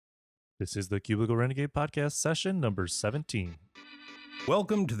This is the Cubicle Renegade Podcast session number 17.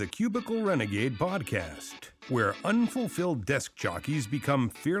 Welcome to the Cubicle Renegade Podcast, where unfulfilled desk jockeys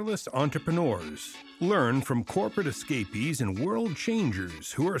become fearless entrepreneurs. Learn from corporate escapees and world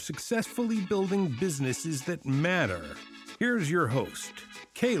changers who are successfully building businesses that matter. Here's your host,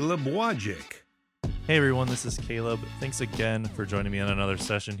 Caleb Wojcik. Hey everyone, this is Caleb. Thanks again for joining me on another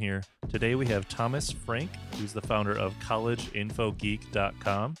session here. Today we have Thomas Frank, who's the founder of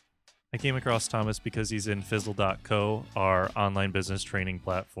collegeinfogeek.com. I came across Thomas because he's in Fizzle.co, our online business training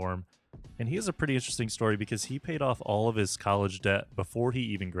platform. And he has a pretty interesting story because he paid off all of his college debt before he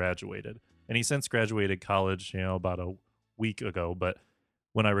even graduated. And he since graduated college, about a week ago. But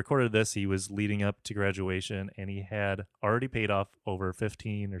when I recorded this, he was leading up to graduation and he had already paid off over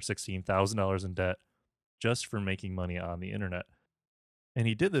 $15,000 or $16,000 in debt just for making money on the internet. And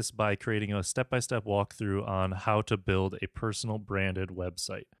he did this by creating a step-by-step walkthrough on how to build a personal branded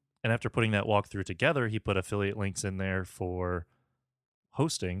website. And after putting that walkthrough together, he put affiliate links in there for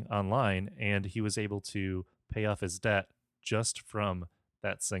hosting online, and he was able to pay off his debt just from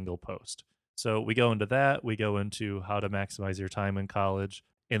that single post. So we go into that. We go into how to maximize your time in college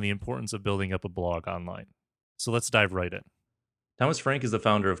and the importance of building up a blog online. So let's dive right in. Thomas Frank is the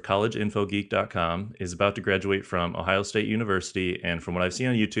founder of collegeinfogeek.com, is about to graduate from Ohio State University, and from what I've seen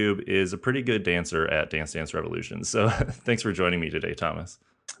on YouTube, is a pretty good dancer at Dance Dance Revolution. So thanks for joining me today, Thomas.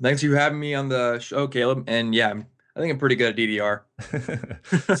 Thanks for having me on the show, Caleb. And yeah, I think I'm pretty good at DDR.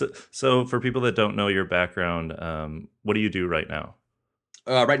 So for people that don't know your background, what do you do right now?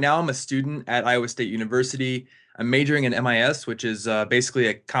 Right now, I'm a student at Iowa State University. I'm majoring in MIS, which is basically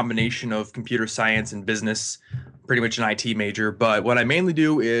a combination of computer science and business, pretty much an IT major. But what I mainly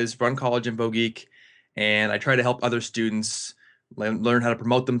do is run College Info Geek, and I try to help other students learn how to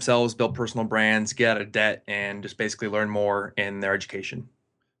promote themselves, build personal brands, get out of debt, and just basically learn more in their education.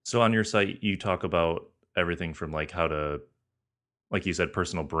 So on your site, you talk about everything from like how to, like you said,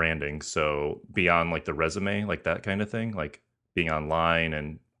 personal branding. So beyond like the resume, like that kind of thing, like being online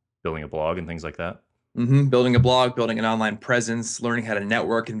and building a blog and things like that. Building a blog, building an online presence, learning how to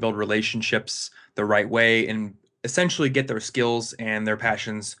network and build relationships the right way, and essentially get their skills and their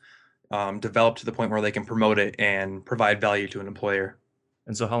passions developed to the point where they can promote it and provide value to an employer.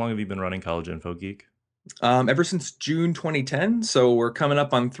 And so how long have you been running College Info Geek? Ever since June 2010. So we're coming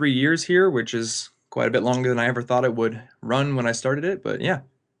up on 3 years here, which is quite a bit longer than I ever thought it would run when I started it. But yeah.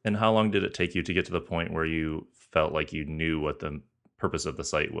 And how long did it take you to get to the point where you felt like you knew what the purpose of the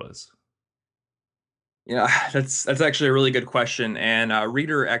site was? Yeah, that's actually a really good question. And a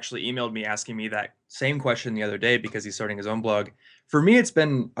reader actually emailed me asking me that same question the other day because he's starting his own blog. For me, it's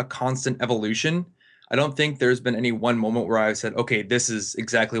been a constant evolution. I don't think there's been any one moment where I said, okay, this is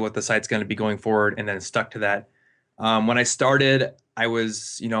exactly what the site's going to be going forward, and then stuck to that. When I started, I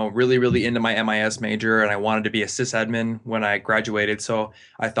was, really, really into my MIS major, and I wanted to be a sysadmin when I graduated. So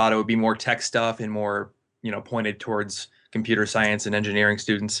I thought it would be more tech stuff and more, pointed towards computer science and engineering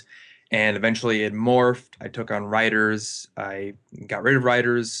students. And eventually it morphed. I took on writers. I got rid of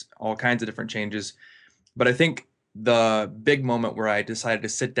writers, all kinds of different changes. But I think the big moment where I decided to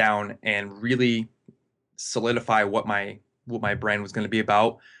sit down and really solidify what my brand was going to be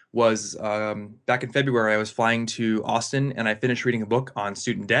about was back in February. I was flying to Austin and I finished reading a book on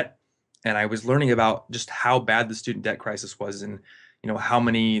student debt, and I was learning about just how bad the student debt crisis was, and how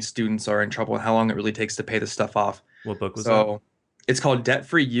many students are in trouble and how long it really takes to pay this stuff off. What book was that? It's called Debt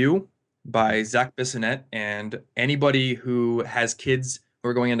Free You by Zach Bissonette, and anybody who has kids who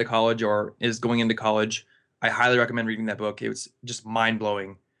are going into college or is going into college, I highly recommend reading that book. It was just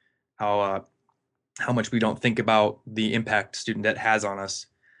mind-blowing how much we don't think about the impact student debt has on us.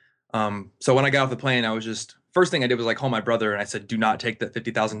 So when I got off the plane, first thing I did was call my brother and I said, do not take that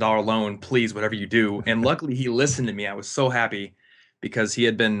 $50,000 loan, please, whatever you do. And luckily he listened to me. I was so happy because he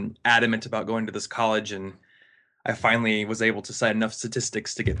had been adamant about going to this college, and I finally was able to cite enough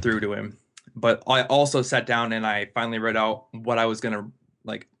statistics to get through to him. But I also sat down and I finally read out what I was going to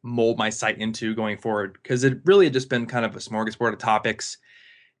mold my site into going forward, because it really had just been kind of a smorgasbord of topics,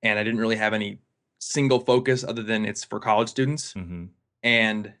 and I didn't really have any single focus other than it's for college students. Mm-hmm.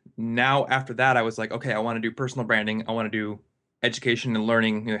 And now after that, I was like, okay, I want to do personal branding. I want to do education and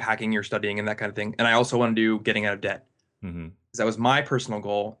learning, hacking your studying and that kind of thing. And I also want to do getting out of debt. Mm-hmm. Because that was my personal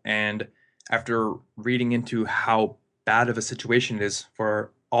goal. And after reading into how bad of a situation it is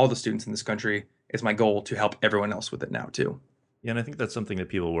for all the students in this country, it's my goal to help everyone else with it now too. Yeah, and I think that's something that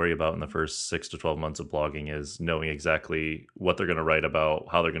people worry about in the first 6 to 12 months of blogging, is knowing exactly what they're going to write about,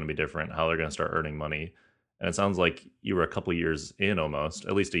 how they're going to be different, how they're going to start earning money. And it sounds like you were a couple years in, almost,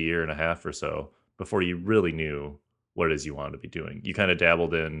 at least a year and a half or so, before you really knew what it is you wanted to be doing. You kind of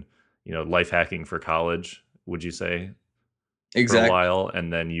dabbled in, life hacking for college, would you say, for a Exactly. while,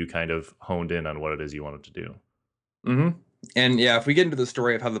 and then you kind of honed in on what it is you wanted to do? hmm And yeah, if we get into the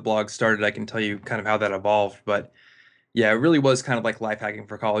story of how the blog started, I can tell you kind of how that evolved. But yeah, it really was kind of like life hacking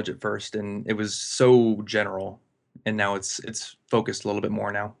for college at first, and it was so general, and now it's focused a little bit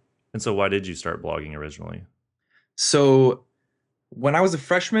more now. And so why did you start blogging originally? So when I was a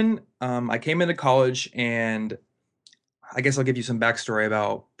freshman, I came into college, and I guess I'll give you some backstory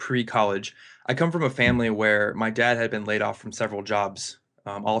about pre-college. I come from a family where my dad had been laid off from several jobs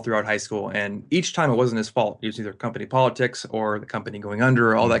all throughout high school, and each time it wasn't his fault. It was either company politics or the company going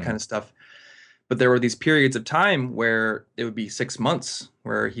under, or all that Hmm. kind of stuff. But there were these periods of time where it would be 6 months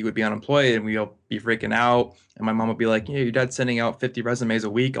where he would be unemployed, and we'd all be freaking out. And my mom would be like, "Yeah, your dad's sending out 50 resumes a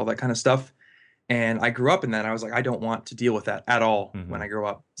week," all that kind of stuff. And I grew up in that. I was like, I don't want to deal with that at all when Hmm. I grow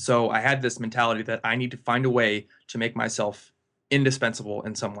up. So I had this mentality that I need to find a way to make myself indispensable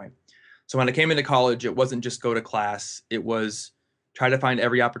in some way. So when I came into college, it wasn't just go to class, it was try to find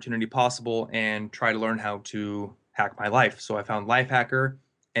every opportunity possible and try to learn how to hack my life. So I found Lifehacker,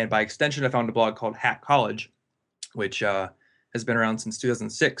 and by extension, I found a blog called Hack College, which has been around since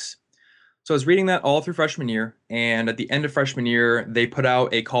 2006. So I was reading that all through freshman year, and at the end of freshman year, they put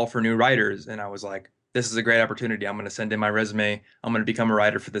out a call for new writers, and I was like, "This is a great opportunity. I'm going to send in my resume. I'm going to become a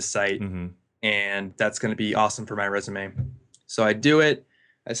writer for this site, Hmm. and that's going to be awesome for my resume." So I do it.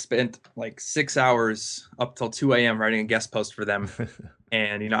 I spent like 6 hours up till 2 a.m. writing a guest post for them,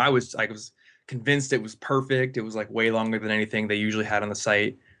 and I was convinced it was perfect. It was like way longer than anything they usually had on the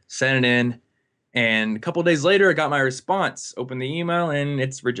site. Sent it in, and a couple of days later, I got my response. Opened the email, and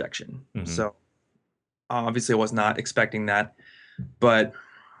it's rejection. Hmm. So obviously, I was not expecting that, but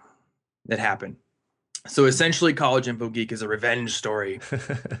it happened. So essentially, College Info Geek is a revenge story.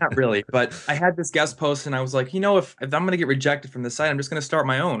 Not really, but I had this guest post, and I was like, if I'm going to get rejected from the site, I'm just going to start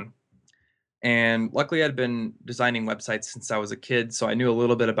my own. And luckily, I'd been designing websites since I was a kid, so I knew a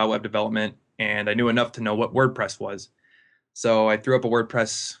little bit about web development, and I knew enough to know what WordPress was. So I threw up a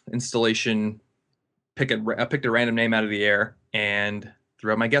WordPress installation, I picked a random name out of the air, and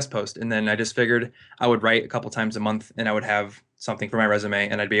threw up my guest post. And then I just figured I would write a couple times a month, and I would have something for my resume,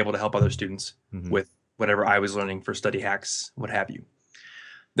 and I'd be able to help other students Hmm. with whatever I was learning for study hacks, what have you.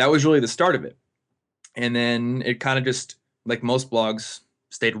 That was really the start of it. And then it kind of just, like most blogs,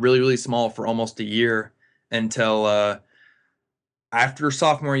 stayed really, really small for almost a year until after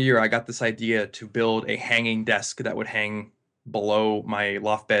sophomore year, I got this idea to build a hanging desk that would hang below my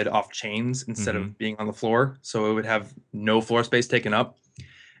loft bed off chains instead Hmm. of being on the floor. So it would have no floor space taken up.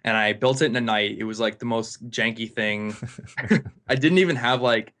 And I built it in a night. It was like the most janky thing. I didn't even have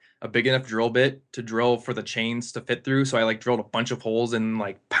like a big enough drill bit to drill for the chains to fit through. So I like drilled a bunch of holes and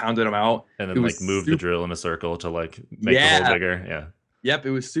like pounded them out. And It then was like move the super, drill in a circle to like make the hole yeah. bigger. Yeah. Yep,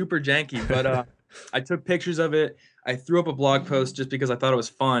 it was super janky, but I took pictures of it. I threw up a blog post just because I thought it was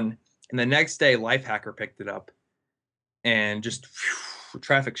fun. And the next day, Lifehacker picked it up, and just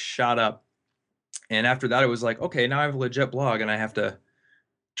traffic shot up. And after that, it was like, okay, now I have a legit blog, and I have to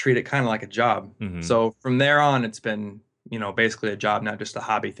treat it kind of like a job. Hmm. So from there on, it's been, basically a job, not just a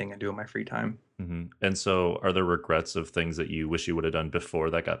hobby thing I do in my free time. Hmm. And so, are there regrets of things that you wish you would have done before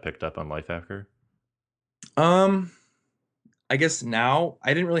that got picked up on Lifehacker? Um, I guess now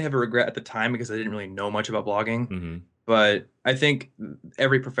I didn't really have a regret at the time because I didn't really know much about blogging. Hmm. But I think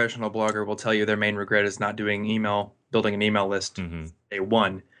every professional blogger will tell you their main regret is not building an email list Hmm. day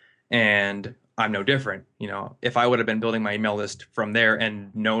one. And I'm no different. If I would have been building my email list from there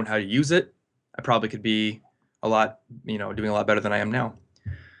and known how to use it, I probably could be doing a lot better than I am now.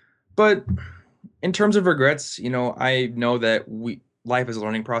 But in terms of regrets, I know that life is a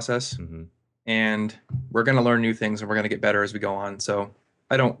learning process, Hmm. and we're going to learn new things, and we're going to get better as we go on. So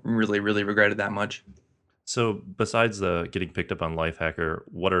I don't really, really regret it that much. So, besides the getting picked up on Lifehacker,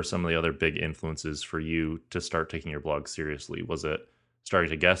 what are some of the other big influences for you to start taking your blog seriously? Was it starting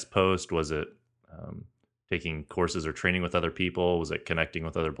to guest post? Was it um, taking courses or training with other people? Was it connecting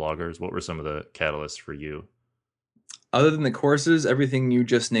with other bloggers? What were some of the catalysts for you? Other than the courses, everything you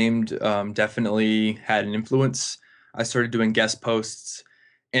just named definitely had an influence. I started doing guest posts,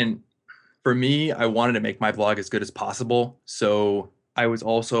 and for me, I wanted to make my blog as good as possible. So I was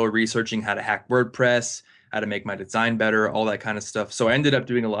also researching how to hack WordPress, how to make my design better, all that kind of stuff. So I ended up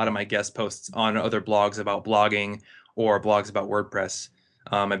doing a lot of my guest posts on other blogs about blogging or blogs about WordPress.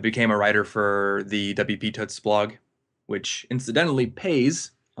 I became a writer for the WP Tuts blog, which incidentally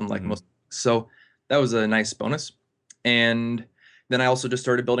pays, unlike Hmm. most. So that was a nice bonus. And then I also just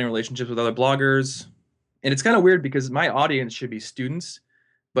started building relationships with other bloggers. And it's kind of weird because my audience should be students,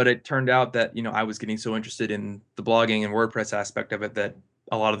 but it turned out that I was getting so interested in the blogging and WordPress aspect of it that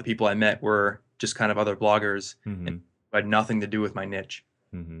a lot of the people I met were just kind of other bloggers and Mm-hmm. had nothing to do with my niche.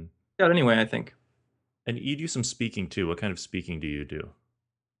 Mm-hmm. Yeah, anyway, I think. And you do some speaking too. What kind of speaking do you do?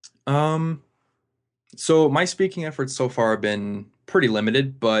 Um, so my speaking efforts so far have been pretty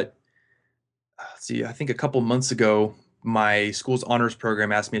limited, but let's see, I think a couple months ago, my school's honors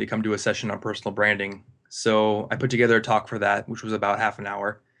program asked me to come do a session on personal branding. So I put together a talk for that, which was about half an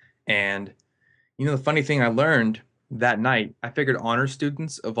hour. And the funny thing I learned that night, I figured honor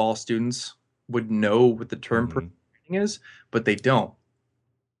students of all students would know what the term Mm-hmm. personal branding is, but they don't.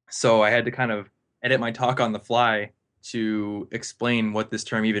 So I had to kind of edit my talk on the fly to explain what this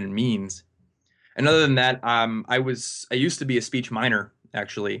term even means. And other than that, I used to be a speech minor,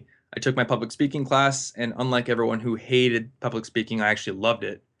 actually. I took my public speaking class, and unlike everyone who hated public speaking, I actually loved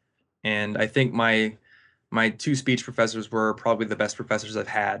it. And I think my two speech professors were probably the best professors I've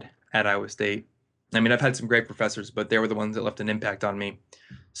had at Iowa State. I mean, I've had some great professors, but they were the ones that left an impact on me.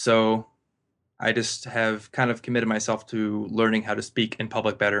 So I just have kind of committed myself to learning how to speak in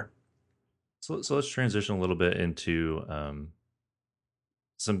public better. So let's transition a little bit into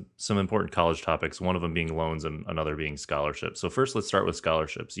some important college topics. One of them being loans, and another being scholarships. So first, let's start with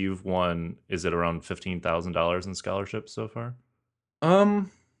scholarships. You've won, is it around $15,000 in scholarships so far?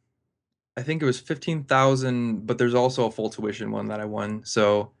 Um, I think it was 15,000, but there's also a full tuition one that I won.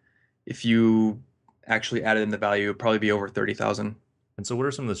 So if you actually added in the value, it'd probably be over 30,000. And so, what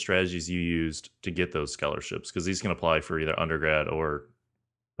are some of the strategies you used to get those scholarships? Because these can apply for either undergrad or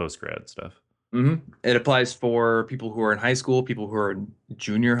post grad stuff. It applies for people who are in high school, people who are in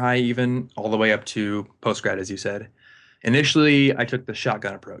junior high, even all the way up to post grad, as you said. Initially, I took the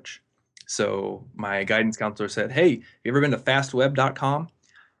shotgun approach. So my guidance counselor said, "Hey, have you ever been to fastweb.com?"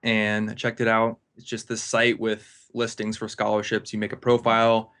 And I checked it out. It's just this site with listings for scholarships. You make a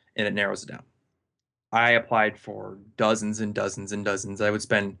profile and it narrows it down. I applied for dozens and dozens and dozens. I would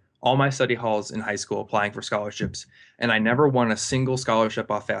spend all my study halls in high school applying for scholarships, and I never won a single scholarship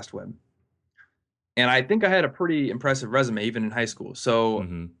off FastWeb. And I think I had a pretty impressive resume even in high school. So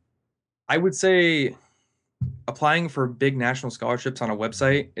Mm-hmm. I would say applying for big national scholarships on a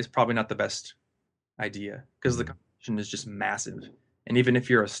website is probably not the best idea because the competition is just massive. And even if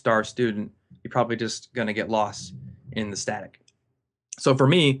you're a star student, you're probably just going to get lost in the static. So for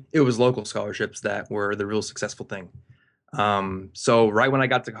me, it was local scholarships that were the real successful thing. So right when I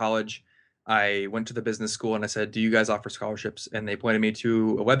got to college, I went to the business school and I said, "Do you guys offer scholarships?" And they pointed me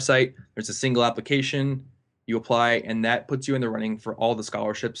to a website. There's a single application. You apply, and that puts you in the running for all the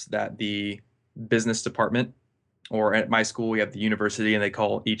scholarships that the business department, or at my school, we have the university, and they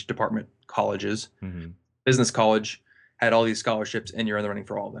call each department colleges. Mm-hmm. Business college had all these scholarships, and you're in the running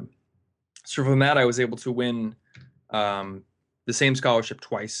for all of them. So from that, I was able to win the same scholarship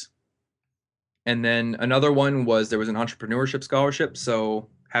twice. And then another one was there was an entrepreneurship scholarship. So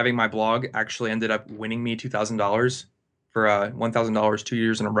having my blog actually ended up winning me $2,000 for $1,000 2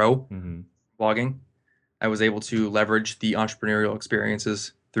 years in a row Mm-hmm. blogging. I was able to leverage the entrepreneurial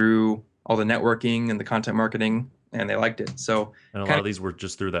experiences through all the networking and the content marketing, and they liked it. So And a lot kind of these were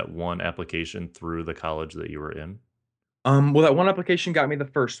just through that one application through the college that you were in. well, that one application got me the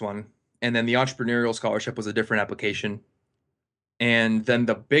first one, and then the entrepreneurial scholarship was a different application. And then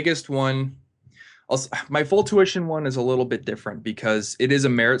the biggest one, my full tuition one is a little bit different because it is a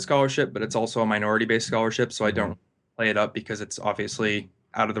merit scholarship, but it's also a minority-based scholarship. So I don't play it up because it's obviously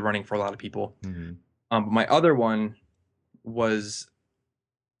out of the running for a lot of people. Mm-hmm. But my other one was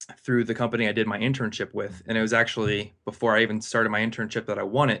through the company I did my internship with, and it was actually before I even started my internship that I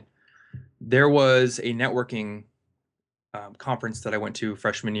won it. There was a networking conference that I went to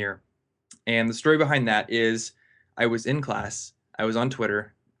freshman year, and the story behind that is I was in class, I was on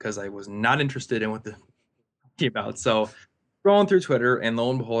Twitter because I was not interested in what the about. So scrolling through Twitter, and lo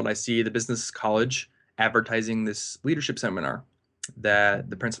and behold, I see the business college advertising this leadership seminar that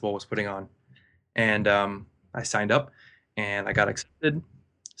the principal was putting on, and I signed up, and I got accepted.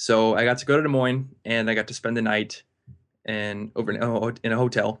 So I got to go to Des Moines, and I got to spend the night in a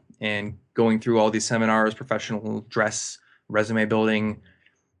hotel and going through all these seminars, professional dress, resume building,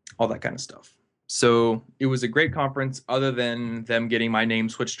 all that kind of stuff. So it was a great conference, other than them getting my name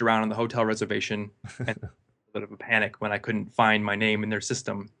switched around on the hotel reservation, and a bit of a panic when I couldn't find my name in their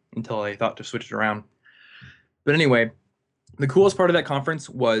system until I thought to switch it around. But anyway, the coolest part of that conference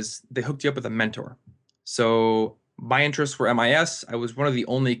was they hooked you up with a mentor. So my interests were MIS. I was one of the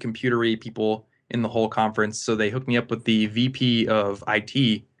only computery people in the whole conference. So they hooked me up with the VP of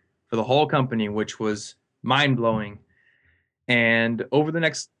IT for the whole company, which was mind blowing. And over the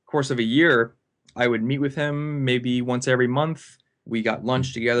next course of a year, I would meet with him maybe once every month. We got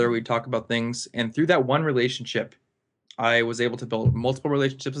lunch together. We'd talk about things. And through that one relationship, I was able to build multiple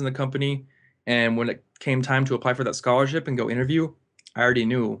relationships in the company. And when it came time to apply for that scholarship and go interview, I already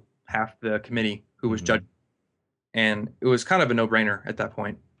knew half the committee who was judging. And it was kind of a no-brainer at that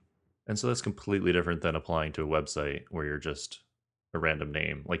point. And so that's completely different than applying to a website where you're just a random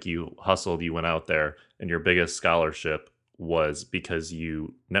name. Like you hustled, you went out there, and your biggest scholarship was because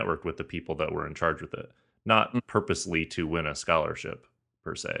you networked with the people that were in charge with it, not purposely to win a scholarship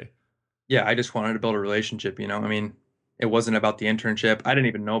per se. Yeah, I just wanted to build a relationship, I mean, it wasn't about the internship. I didn't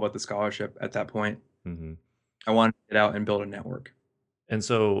even know about the scholarship at that point. Mm-hmm. I wanted to get out and build a network. And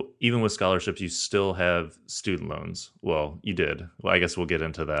so even with scholarships, you still have student loans. Well, you did. Well, I guess we'll get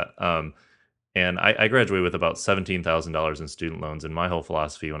into that. And I graduated with about $17,000 in student loans. And my whole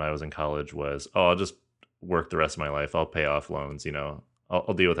philosophy when I was in college was, oh, I'll just work the rest of my life. I'll pay off loans,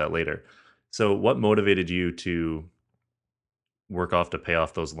 I'll deal with that later. So what motivated you to work off to pay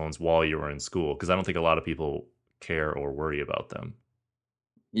off those loans while you were in school? Because I don't think a lot of people care or worry about them.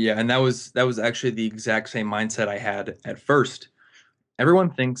 Yeah, and that was actually the exact same mindset I had at first.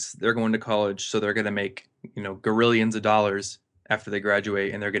 Everyone thinks they're going to college, so they're going to make, gorillions of dollars after they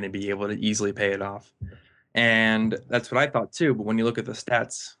graduate, and they're going to be able to easily pay it off. And that's what I thought too. But when you look at the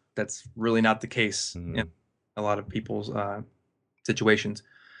stats, that's really not the case in a lot of people's situations.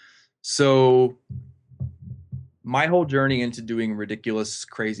 So my whole journey into doing ridiculous,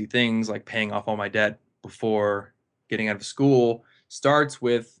 crazy things like paying off all my debt before getting out of school starts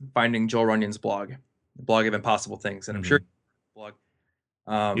with finding Joel Runyon's blog, the blog of impossible things. And I'm sure blog.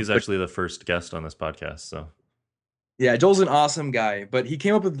 He's actually the first guest on this podcast. So yeah, Joel's an awesome guy, but he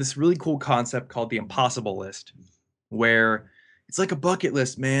came up with this really cool concept called the impossible list, where it's like a bucket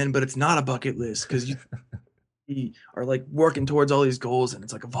list, man, but it's not a bucket list because you are like working towards all these goals and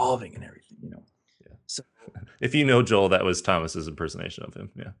it's like evolving and everything, Yeah. So if you know Joel, that was Thomas's impersonation of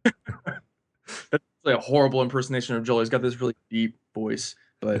him. Yeah. That's like a horrible impersonation of Joel. He's got this really deep voice,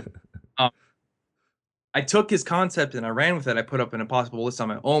 but I took his concept and I ran with it. I put up an impossible list on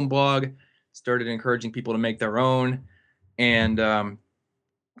my own blog, started encouraging people to make their own. And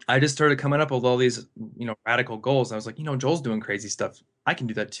I just started coming up with all these, radical goals. I was like, Joel's doing crazy stuff. I can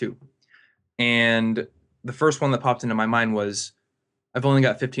do that too. And the first one that popped into my mind was, I've only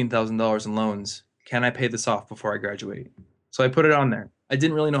got $15,000 in loans. Can I pay this off before I graduate? So I put it on there. I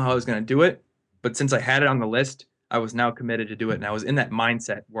didn't really know how I was going to do it, but since I had it on the list, I was now committed to do it. And I was in that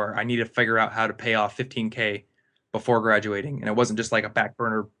mindset where I need to figure out how to pay off $15K before graduating. And it wasn't just like a back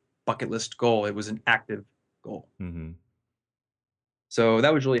burner bucket list goal. It was an active goal. Mm-hmm. So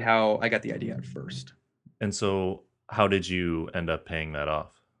that was really how I got the idea at first. And so how did you end up paying that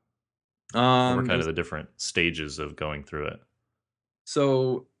off? What were kind of the different stages of going through it?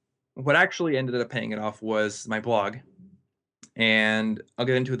 So what actually ended up paying it off was my blog. And I'll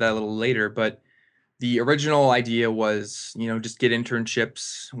get into that a little later, but the original idea was, just get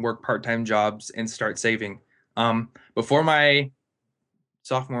internships, work part-time jobs, and start saving. Before my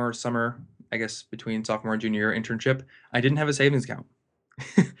sophomore summer, I guess between sophomore and junior year internship, I didn't have a savings account,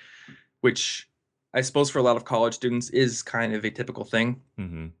 which I suppose for a lot of college students is kind of a typical thing.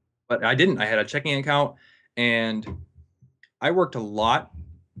 Mm-hmm. But I didn't. I had a checking account, and I worked a lot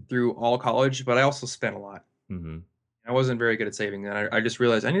through all college, but I also spent a lot. Mm-hmm. I wasn't very good at saving, and I just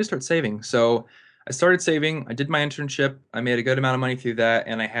realized I need to start saving. So I started saving. I did my internship. I made a good amount of money through that,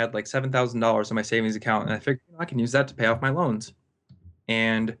 and I had like $7,000 in my savings account, and I figured I can use that to pay off my loans.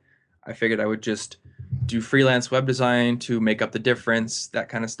 And I figured I would just do freelance web design to make up the difference, that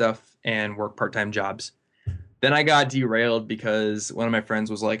kind of stuff, and work part-time jobs. Then I got derailed because one of my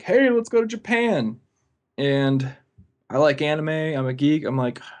friends was like, hey, let's go to Japan. And I like anime. I'm a geek. I'm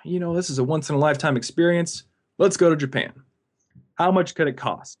like, this is a once-in-a-lifetime experience. Let's go to Japan. How much could it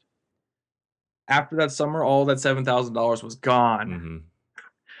cost? After that summer, all that $7,000 was gone. Mm-hmm.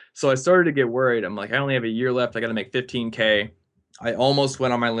 So I started to get worried. I'm like, I only have a year left. I got to make $15K. I almost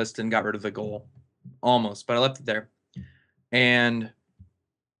went on my list and got rid of the goal. Almost, but I left it there. And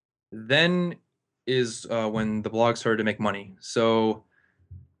then is when the blog started to make money. So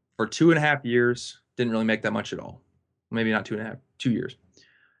for 2.5 years, didn't really make that much at all. Maybe not 2.5, 2 years.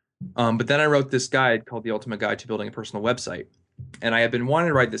 But then I wrote this guide called The Ultimate Guide to Building a Personal Website. And I have been wanting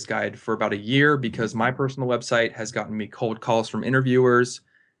to write this guide for about a year because my personal website has gotten me cold calls from interviewers.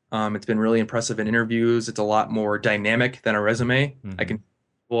 It's been really impressive in interviews. It's a lot more dynamic than a resume. Mm-hmm. I can,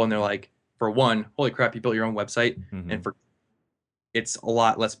 well, and they're like, for one, holy crap, you built your own website. Mm-hmm. And for it's a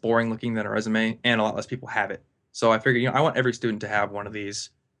lot less boring looking than a resume, and a lot less people have it. So I figured, I want every student to have one of these,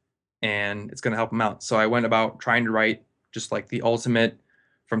 and it's going to help them out. So I went about trying to write just like the ultimate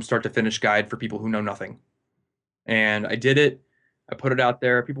from start to finish guide for people who know nothing. And I did it. I put it out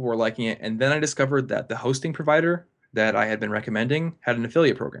there. People were liking it. And then I discovered that the hosting provider that I had been recommending had an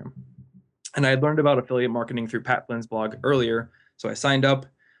affiliate program. And I had learned about affiliate marketing through Pat Flynn's blog earlier. So I signed up,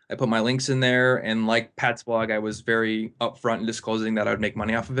 I put my links in there, and like Pat's blog, I was very upfront in disclosing that I would make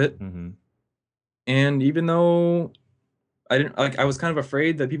money off of it. Mm-hmm. And even though I didn't like, I was kind of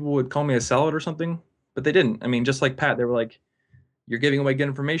afraid that people would call me a sellout or something, but they didn't. I mean, just like Pat, they were like, "You're giving away good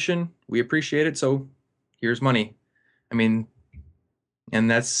information. We appreciate it. So here's money." I mean, and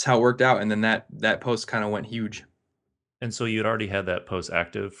that's how it worked out. And then that post kind of went huge. And so you'd already had that post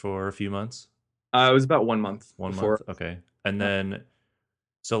active for a few months? It was about 1 month One before. month, okay. And then,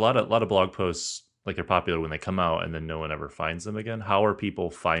 so a lot of blog posts, like, they're popular when they come out, and then no one ever finds them again. How are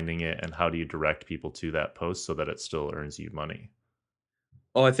people finding it, and how do you direct people to that post so that it still earns you money?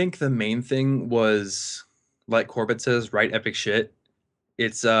 Oh, I think the main thing was, like Corbett says, write epic shit.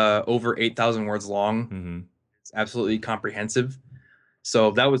 It's over 8,000 words long. Mm-hmm. It's absolutely comprehensive.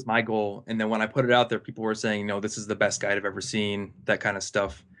 So that was my goal. And then when I put it out there, people were saying, "No, this is the best guide I've ever seen," that kind of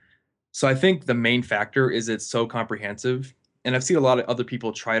stuff. So I think the main factor is it's so comprehensive. And I've seen a lot of other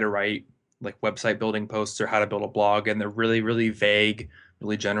people try to write like website building posts or how to build a blog, and they're really, really vague,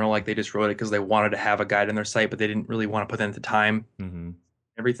 really general. Like they just wrote it because they wanted to have a guide on their site, but they didn't really want to put in the time, Mm-hmm.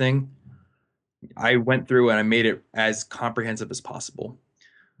 everything. I went through and I made it as comprehensive as possible.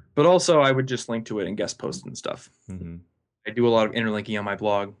 But also I would just link to it and guest post and stuff. Mm-hmm. I do a lot of interlinking on my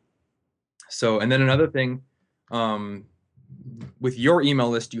blog. So, and then another thing, um, with your email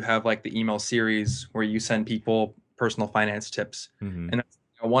list, you have like the email series where you send people personal finance tips. Mm-hmm. And that's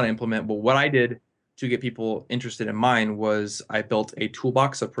what I want to implement. But what I did to get people interested in mine was I built a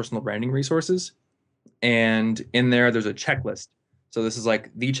toolbox of personal branding resources. And in there, there's a checklist. So this is like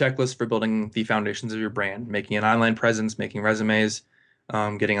the checklist for building the foundations of your brand, making an online presence, making resumes,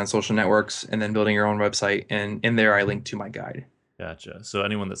 getting on social networks, and then building your own website. And in there, I link to my guide. Gotcha. So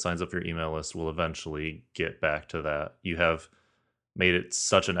anyone that signs up for your email list will eventually get back to that. You have made it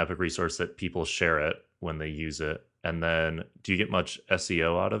such an epic resource that people share it when they use it. And then do you get much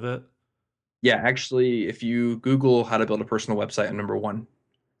SEO out of it? Yeah, actually, if you Google how to build a personal website, I'm number one.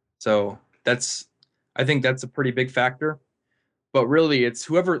 So I think that's a pretty big factor. But really, it's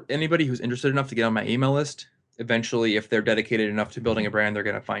anybody who's interested enough to get on my email list, eventually, if they're dedicated enough to building a brand, they're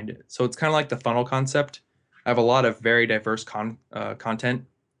going to find it. So it's kind of like the funnel concept. I have a lot of very diverse content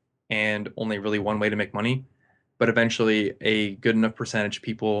and only really one way to make money. But eventually, a good enough percentage of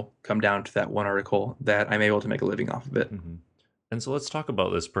people come down to that one article that I'm able to make a living off of it. Mm-hmm. And so let's talk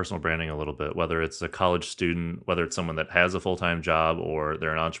about this personal branding a little bit, whether it's a college student, whether it's someone that has a full-time job or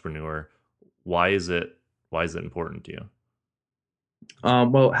they're an entrepreneur. Why is it important to you?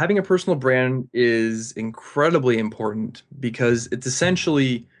 Well, having a personal brand is incredibly important because it's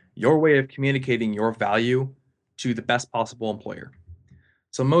essentially your way of communicating your value to the best possible employer.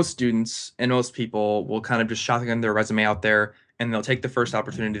 So most students and most people will kind of just shotgun their resume out there and they'll take the first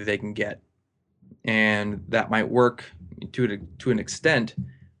opportunity they can get. And that might work to an extent,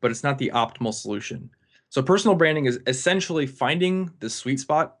 but it's not the optimal solution. So personal branding is essentially finding the sweet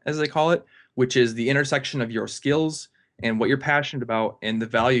spot, as they call it, which is the intersection of your skills and what you're passionate about and the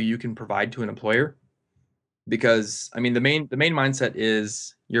value you can provide to an employer. Because I mean, the main mindset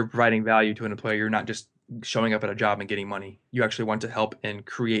is you're providing value to an employer. You're not just showing up at a job and getting money. You actually want to help and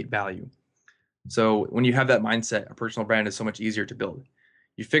create value. So when you have that mindset, a personal brand is so much easier to build.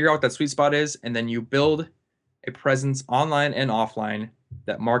 You figure out what that sweet spot is, and then you build a presence online and offline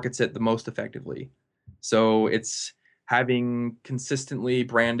that markets it the most effectively. So it's having consistently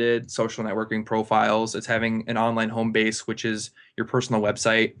branded social networking profiles. It's having an online home base, which is your personal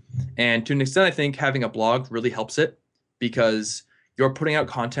website. And to an extent, I think having a blog really helps it because you're putting out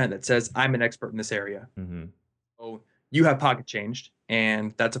content that says, "I'm an expert in this area." Mm-hmm. So you have Pocket Changed,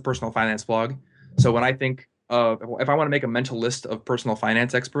 and that's a personal finance blog. So when I think if I want to make a mental list of personal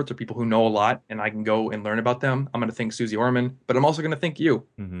finance experts or people who know a lot and I can go and learn about them, I'm going to think Susie Orman, but I'm also going to think you.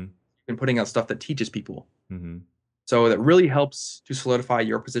 Mm-hmm. And putting out stuff that teaches people. Mm-hmm. So that really helps to solidify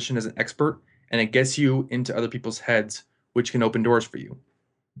your position as an expert, and it gets you into other people's heads, which can open doors for you.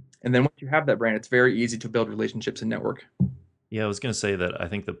 And then once you have that brand, it's very easy to build relationships and network. Yeah, I was going to say that I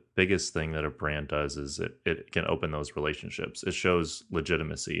think the biggest thing that a brand does is it can open those relationships. It shows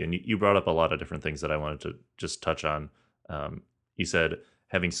legitimacy. And you brought up a lot of different things that I wanted to just touch on. You said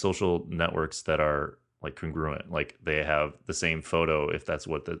having social networks that are like congruent, like they have the same photo if that's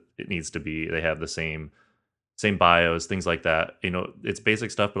what it needs to be. They have the same bios, things like that. You know, it's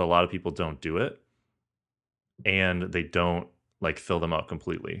basic stuff, but a lot of people don't do it. And they don't like fill them out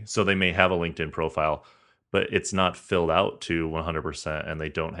completely. So they may have a LinkedIn profile, but it's not filled out to 100%, and they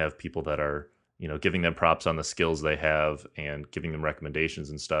don't have people that are, you know, giving them props on the skills they have and giving them recommendations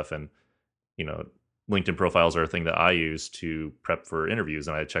and stuff. And, you know, LinkedIn profiles are a thing that I use to prep for interviews,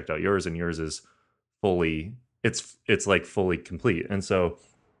 and I checked out yours, and yours is fully it's like fully complete. And so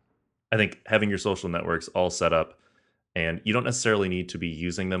I think having your social networks all set up, and you don't necessarily need to be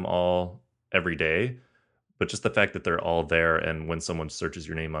using them all every day, but just the fact that they're all there, and when someone searches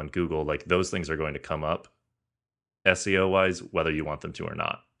your name on Google, like those things are going to come up SEO wise, whether you want them to or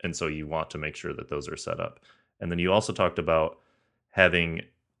not. And so you want to make sure that those are set up. And then you also talked about having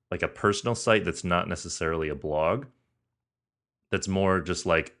like a personal site that's not necessarily a blog, that's more just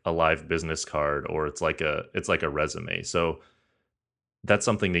like a live business card, or it's like a resume. So that's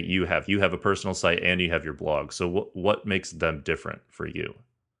something that you have. You have a personal site and you have your blog. So what makes them different for you?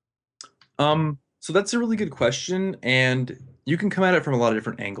 So that's a really good question, and you can come at it from a lot of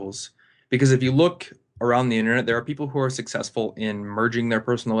different angles. Because if you look around the internet, there are people who are successful in merging their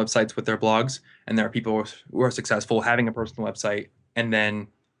personal websites with their blogs, and there are people who are successful having a personal website and then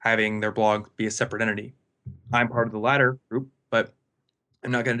having their blog be a separate entity. I'm part of the latter group, but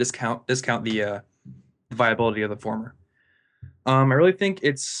I'm not going to discount the viability of the former. I really think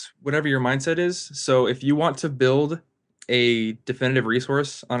it's whatever your mindset is. So if you want to build a definitive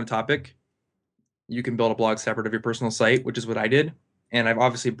resource on a topic, you can build a blog separate of your personal site, which is what I did. And I've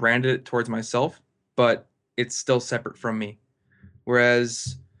obviously branded it towards myself, but it's still separate from me.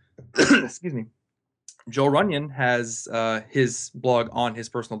 Whereas, excuse me, Joel Runyon has his blog on his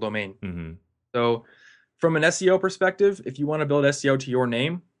personal domain. Mm-hmm. So from an SEO perspective, if you want to build SEO to your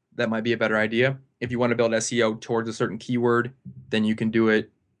name, that might be a better idea. If you want to build SEO towards a certain keyword, then you can do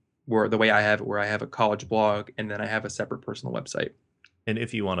it the way I have it, where I have a college blog and then I have a separate personal website. And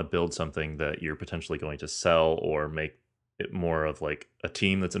if you want to build something that you're potentially going to sell, or make it more of like a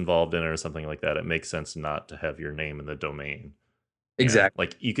team that's involved in it or something like that, it makes sense not to have your name in the domain. Exactly.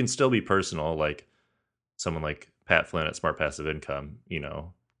 Like you can still be personal, like someone like Pat Flynn at Smart Passive Income,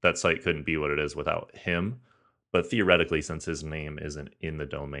 that site couldn't be what it is without him. But theoretically, since his name isn't in the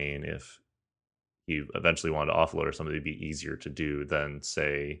domain, if he eventually wanted to offload or something, it'd be easier to do than,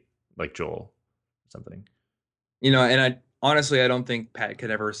 say, like Joel or something. And I don't think Pat could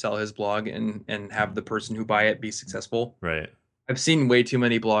ever sell his blog and have the person who buy it be successful. Right. I've seen way too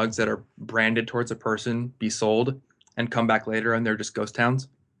many blogs that are branded towards a person be sold and come back later and they're just ghost towns.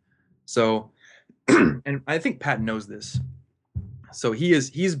 So, and I think Pat knows this. So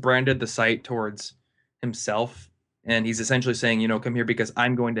he's branded the site towards himself, and he's essentially saying, come here because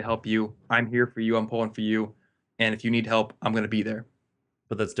I'm going to help you. I'm here for you. I'm pulling for you. And if you need help, I'm going to be there.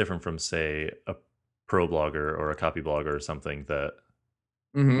 But that's different from, say, a pro blogger or a copy blogger or something that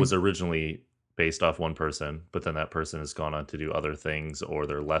was originally based off one person, but then that person has gone on to do other things, or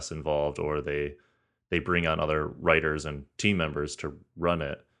they're less involved, or they bring on other writers and team members to run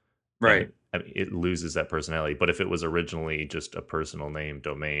it. Right. And it loses that personality. But if it was originally just a personal name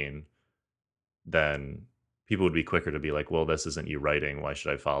domain, then people would be quicker to be like, well, this isn't you writing. Why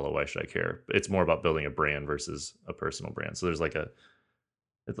should I follow? Why should I care? It's more about building a brand versus a personal brand. So there's like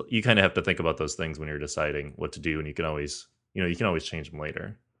you kind of have to think about those things when you're deciding what to do, and you can always change them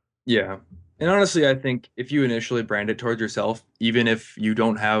later. Yeah. And honestly, I think if you initially brand it towards yourself, even if you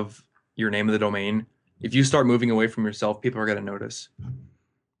don't have your name of the domain, if you start moving away from yourself, people are going to notice.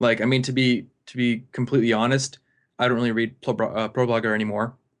 Like, I mean, to be completely honest, I don't really read ProBlogger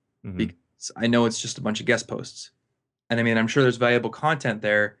anymore because I know it's just a bunch of guest posts. And I mean, I'm sure there's valuable content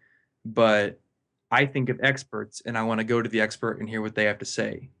there, but I think of experts and I want to go to the expert and hear what they have to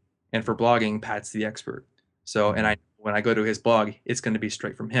say. And for blogging, Pat's the expert. So, and when I go to his blog, it's going to be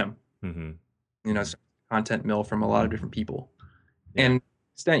straight from him. It's content mill from a lot of different people. Yeah. And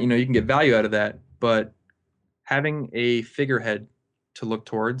extent, you can get value out of that, but having a figurehead to look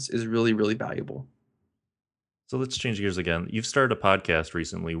towards is really, really valuable. So let's change gears again. You've started a podcast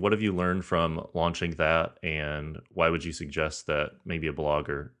recently. What have you learned from launching that, and why would you suggest that maybe a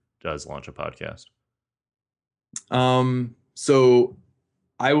blogger does launch a podcast? So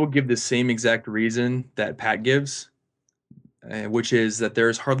I will give the same exact reason that Pat gives, which is that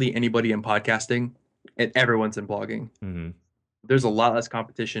there's hardly anybody in podcasting and everyone's in blogging. There's a lot less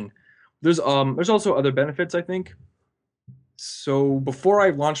competition. There's also other benefits, I think. So before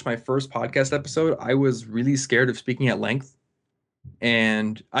I launched my first podcast episode, I was really scared of speaking at length.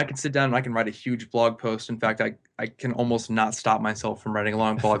 And I can sit down and I can write a huge blog post. In fact, I can almost not stop myself from writing a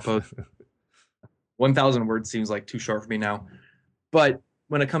long blog post. 1,000 words seems like too short for me now. But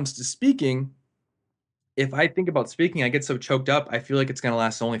when it comes to speaking, if I think about speaking, I get so choked up, I feel like it's going to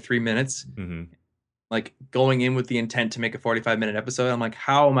last only 3 minutes. Like going in with the intent to make a 45-minute episode, I'm like,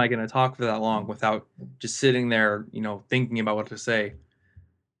 how am I going to talk for that long without just sitting there, thinking about what to say?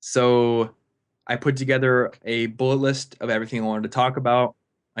 So I put together a bullet list of everything I wanted to talk about.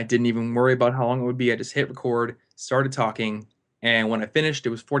 I didn't even worry about how long it would be. I just hit record, started talking, and when I finished, it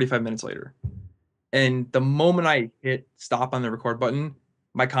was 45 minutes later. And the moment I hit stop on the record button,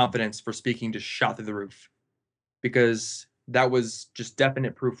 my confidence for speaking just shot through the roof because that was just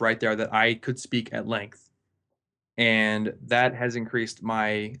definite proof right there that I could speak at length. And that has increased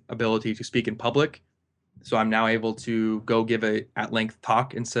my ability to speak in public. So I'm now able to go give a at length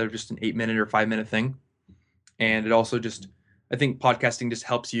talk instead of just an 8 minute or 5 minute thing. And it also just, I think podcasting just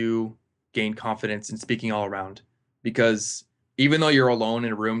helps you gain confidence in speaking all around because even though you're alone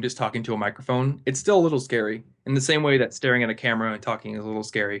in a room just talking to a microphone, it's still a little scary in the same way that staring at a camera and talking is a little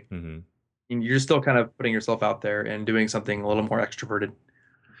scary. Mm-hmm. And you're still kind of putting yourself out there and doing something a little more extroverted.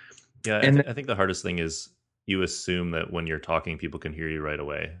 Yeah, And I think the hardest thing is you assume that when you're talking, people can hear you right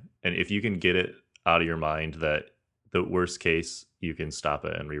away. And if you can get it out of your mind that the worst case, you can stop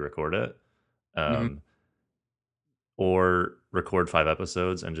it and re-record it. Mhm. Or record 5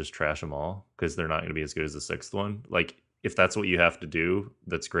 episodes and just trash them all because they're not going to be as good as the sixth one. Like, if that's what you have to do,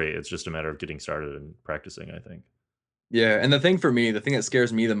 that's great. It's just a matter of getting started and practicing, I think. Yeah, and the thing for me, the thing that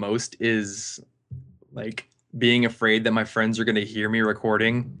scares me the most is like being afraid that my friends are going to hear me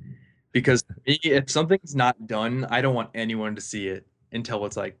recording because for me, if something's not done, I don't want anyone to see it until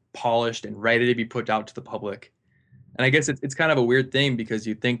it's like polished and ready to be put out to the public. And I guess it's kind of a weird thing because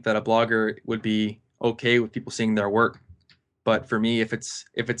you think that a blogger would be okay with people seeing their work. But for me, if it's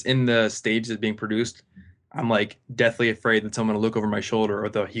in the stage that's being produced, I'm like deathly afraid that someone will look over my shoulder or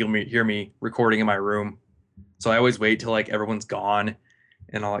they'll hear me recording in my room. So I always wait till like everyone's gone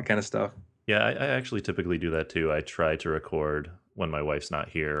and all that kind of stuff. Yeah, I actually typically do that too. I try to record when my wife's not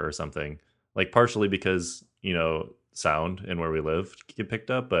here or something, like partially because, sound and where we live get picked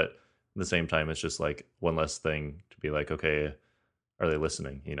up, but at the same time, it's just like one less thing to be like, okay, are they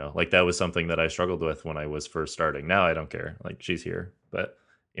listening? Like that was something that I struggled with when I was first starting. Now I don't care. Like she's here, but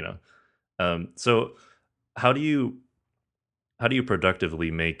you know. So how do you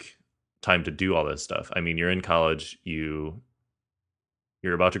productively make time to do all this stuff? I mean, you're in college, you're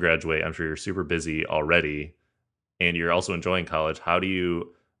about to graduate. I'm sure you're super busy already, and you're also enjoying college. How do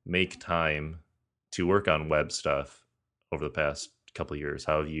you make time to work on web stuff over the past couple of years?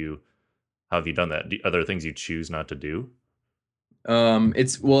 How have you done that? Are there things you choose not to do?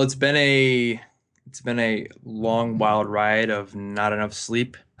 It's been a long wild ride of not enough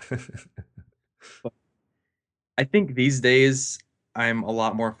sleep. But I think these days I'm a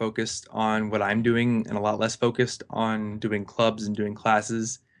lot more focused on what I'm doing and a lot less focused on doing clubs and doing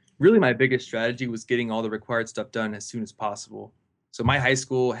classes. Really, my biggest strategy was getting all the required stuff done as soon as possible. So my high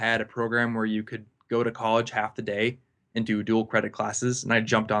school had a program where you could go to college half the day and do dual credit classes, and I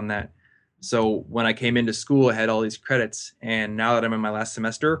jumped on that. So when I came into school, I had all these credits, and now that I'm in my last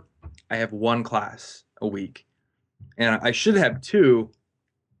semester, I have one class a week, and I should have two.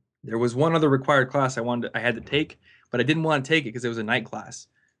 There was one other required class I had to take, but I didn't want to take it because it was a night class.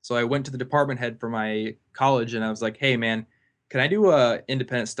 So I went to the department head for my college and I was like, "Hey man, can I do a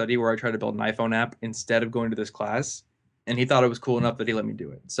independent study where I try to build an iPhone app instead of going to this class?" And he thought it was cool enough that he let me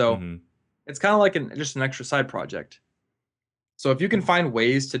do it. So Hmm. it's kind of like just an extra side project. So if you can find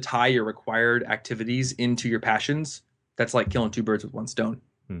ways to tie your required activities into your passions, that's like killing two birds with one stone,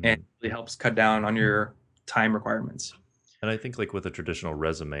 and Hmm. it really helps cut down on your time requirements. And I think like with a traditional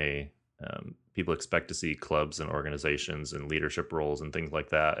resume, people expect to see clubs and organizations and leadership roles and things like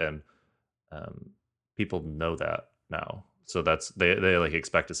that, and um, people know that now. So that's they like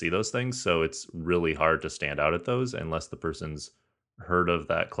expect to see those things. So it's really hard to stand out at those unless the person's heard of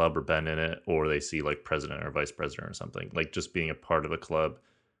that club or been in it, or they see like president or vice president or something. Like just being a part of a club,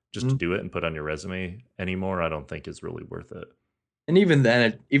 just to Mhm. do it and put on your resume anymore, I don't think is really worth it. And even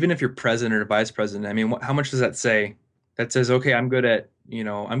then, even if you're president or vice president, I mean, how much does that say? That says, okay, I'm good at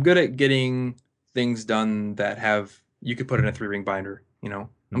getting things done that have you could put in a three ring binder.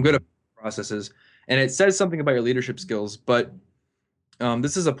 I'm good Hmm. at processes, and it says something about your leadership skills. But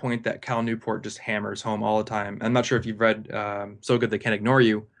this is a point that Cal Newport just hammers home all the time. I'm not sure if you've read "So Good They Can't Ignore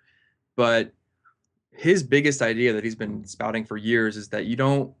You," but his biggest idea that he's been spouting for years is that you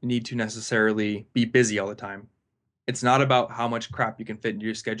don't need to necessarily be busy all the time. It's not about how much crap you can fit into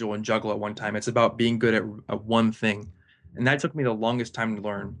your schedule and juggle at one time. It's about being good at one thing. And that took me the longest time to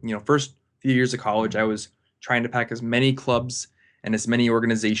learn. First few years of college, I was trying to pack as many clubs and as many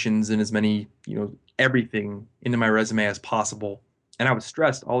organizations and as many, everything into my resume as possible. And I was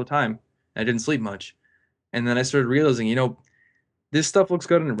stressed all the time. And I didn't sleep much. And then I started realizing, this stuff looks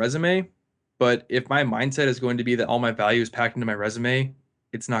good on a resume, but if my mindset is going to be that all my value is packed into my resume,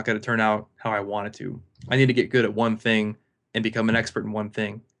 it's not going to turn out how I want it to. I need to get good at one thing and become an expert in one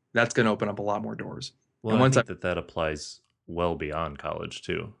thing. That's going to open up a lot more doors. Well, And and I once I, think that applies well beyond college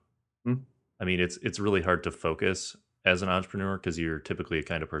too. Mhm. I mean, it's really hard to focus as an entrepreneur because you're typically a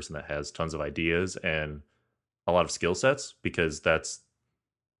kind of person that has tons of ideas and a lot of skill sets, because that's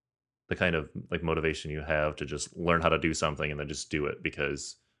the kind of like motivation you have to just learn how to do something and then just do it,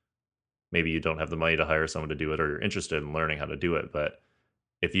 because maybe you don't have the money to hire someone to do it, or you're interested in learning how to do it. But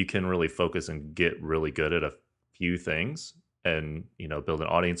if you can really focus and get really good at a few things and, build an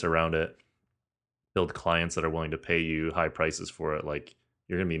audience around it, build clients that are willing to pay you high prices for it, like,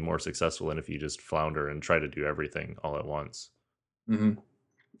 you're going to be more successful than if you just flounder and try to do everything all at once. Mhm.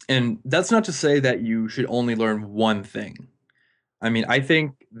 And that's not to say that you should only learn one thing. I mean, I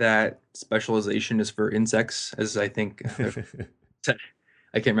think that specialization is for insects, as I think said.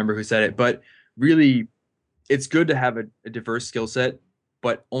 I can't remember who said it, but really, it's good to have a diverse skill set,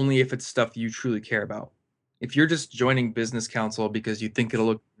 but only if it's stuff you truly care about. If you're just joining business council because you think it'll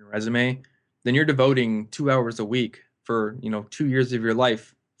look good in your resume, then you're devoting 2 hours a week for 2 years of your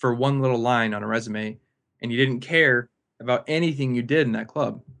life for one little line on a resume, and you didn't care about anything you did in that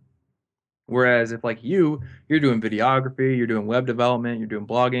club. Whereas if like you're doing videography, you're doing web development, you're doing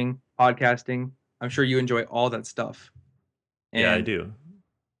blogging, podcasting, I'm sure you enjoy all that stuff. Yeah, I And do.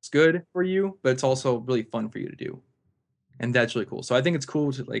 it's good for you, but it's also really fun for you to do. And that's really cool. So I think it's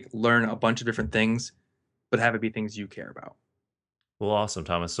cool to like learn a bunch of different things, but have it be things you care about. Well, awesome,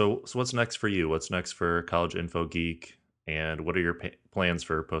 Thomas. So what's next for you? What's next for College Info Geek? And what are your plans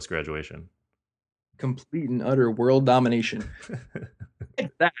for post graduation? Complete and utter world domination.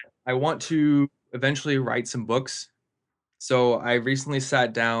 That I want to eventually write some books. So I recently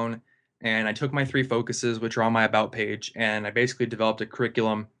sat down and I took my 3 focuses, which are on my about page, and I basically developed a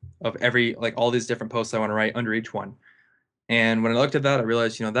curriculum of all these different posts I want to write under each one. And when I looked at that, I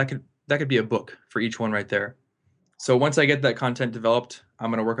realized, that could be a book for each one right there. So once I get that content developed,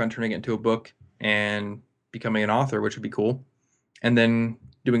 I'm going to work on turning it into a book and becoming an author, which would be cool. And then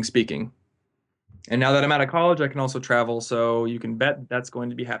doing speaking. And now that I'm out of college, I can also travel. So you can bet that's going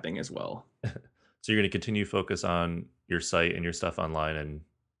to be happening as well. So you're going to continue focus on your site and your stuff online and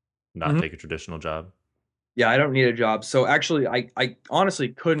not Mhm. take a traditional job? Yeah, I don't need a job. So actually, I honestly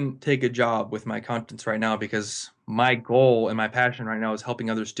couldn't take a job with my contents right now because my goal and my passion right now is helping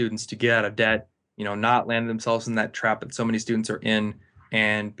other students to get out of debt, not land themselves in that trap that so many students are in,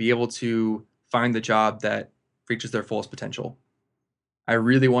 and be able to find the job that reaches their fullest potential. I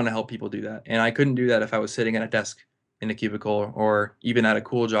really want to help people do that. And I couldn't do that if I was sitting at a desk in a cubicle or even at a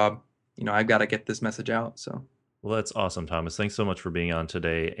cool job. I've got to get this message out. So Well, that's awesome, Thomas. Thanks so much for being on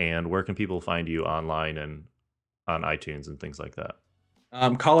today. And where can people find you online and on iTunes and things like that?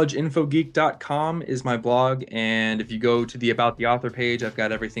 collegeinfogeek.com is my blog. And if you go to the About the Author page, I've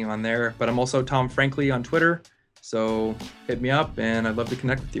got everything on there. But I'm also Tom Frankly on Twitter. So hit me up and I'd love to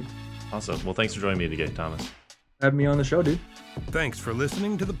connect with you. Awesome. Well, thanks for joining me today, Thomas. Have me on the show, dude. Thanks for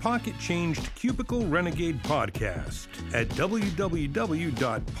listening to the Pocket Changed Cubicle Renegade podcast at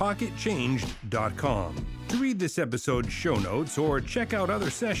www.pocketchanged.com. To read this episode's show notes or check out other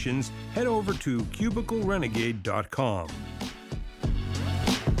sessions, head over to cubiclerenegade.com.